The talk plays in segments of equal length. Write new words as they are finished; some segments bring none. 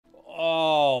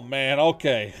man.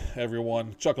 Okay,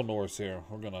 everyone. Chucklenoris here.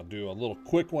 We're going to do a little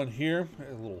quick one here.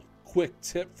 A little quick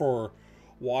tip for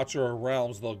Watcher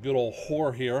Realms, the good old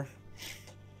whore here.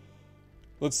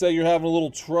 Let's say you're having a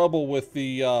little trouble with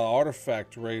the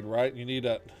artifact raid, right? You need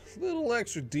that little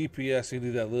extra DPS. You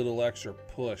need that little extra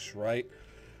push, right?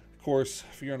 Of course,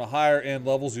 if you're in the higher end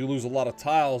levels, you lose a lot of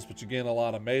tiles, but you gain a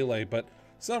lot of melee. But for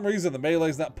some reason, the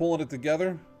melee's not pulling it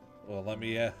together. Well, let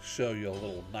me show you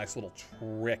a nice little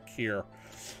trick here.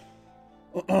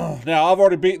 Now, I've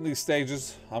already beaten these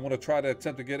stages. I'm going to try to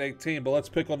attempt to get 18, but let's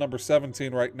pick on number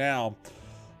 17 right now.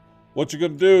 What you're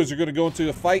going to do is you're going to go into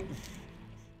a fight.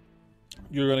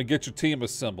 You're going to get your team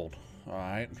assembled. All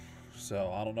right. So,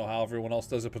 I don't know how everyone else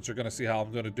does it, but you're going to see how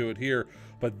I'm going to do it here.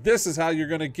 But this is how you're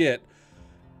going to get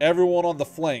everyone on the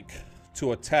flank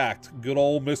to attack good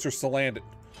old Mr. Salandit.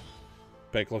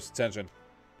 Pay close attention.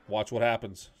 Watch what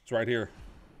happens. It's right here.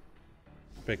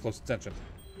 Pay close attention.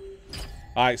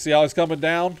 Alright, see how it's coming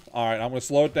down? Alright, I'm going to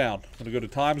slow it down. I'm going to go to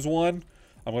 ×1.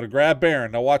 I'm going to grab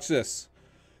Baron. Now watch this.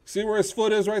 See where his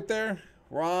foot is right there?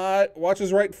 Right. Watch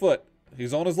his right foot.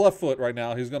 He's on his left foot right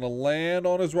now. He's going to land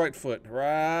on his right foot.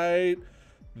 Right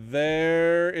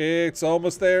there. It's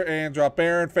almost there. And drop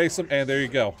Baron. Face him. And there you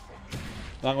go.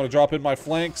 Now I'm going to drop in my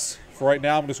flanks. For right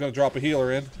now, I'm just going to drop a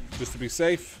healer in. Just to be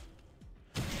safe.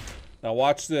 Now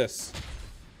watch this.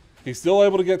 He's still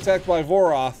able to get attacked by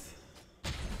Voroth.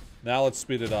 Now let's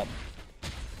speed it up.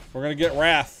 We're going to get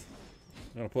Wrath.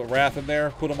 I'm going to put Wrath in there.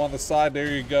 Put him on the side.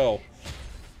 There you go.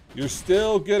 You're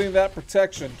still getting that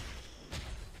protection.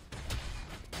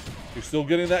 You're still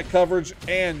getting that coverage.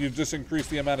 And you've just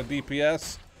increased the amount of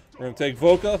DPS. We're going to take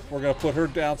Voka. We're going to put her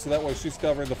down so that way she's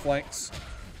covering the flanks.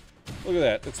 Look at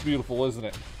that. It's beautiful, isn't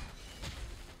it?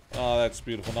 Oh, that's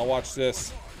beautiful. Now watch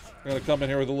this. We're going to come in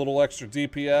here with a little extra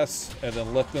DPS and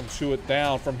then let them chew it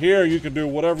down. From here, you can do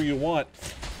whatever you want.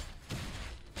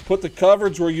 Put the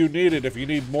coverage where you need it. If you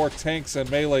need more tanks and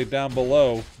melee down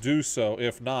below, do so.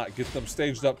 If not, get them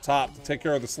staged up top to take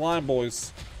care of the slime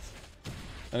boys.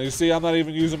 And you see, I'm not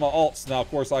even using my alts. Now, of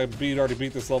course, I already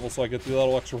beat this level, so I get the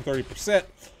little extra 30%.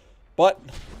 But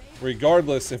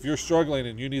regardless, if you're struggling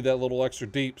and you need that little extra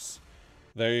deeps,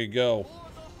 there you go.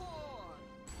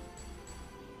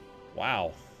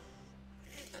 Wow.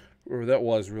 Whoever that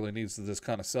was really needs to just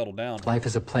kind of settle down. Life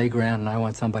is a playground and I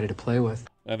want somebody to play with.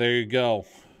 And there you go.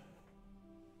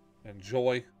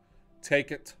 Enjoy.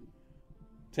 Take it.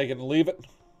 Take it and leave it.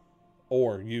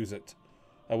 Or use it.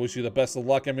 I wish you the best of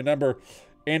luck. And remember,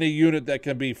 any unit that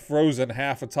can be frozen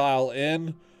half a tile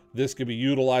in, this can be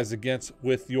utilized against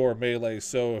with your melee.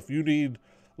 So if you need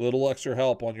a little extra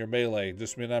help on your melee,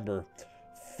 just remember,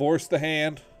 force the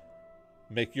hand.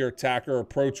 Make your attacker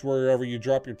approach wherever you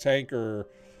drop your tank or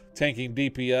tanking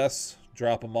DPS.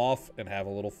 Drop them off and have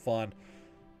a little fun.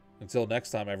 Until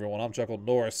next time, everyone, I'm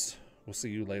Chucklenoris. We'll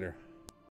see you later.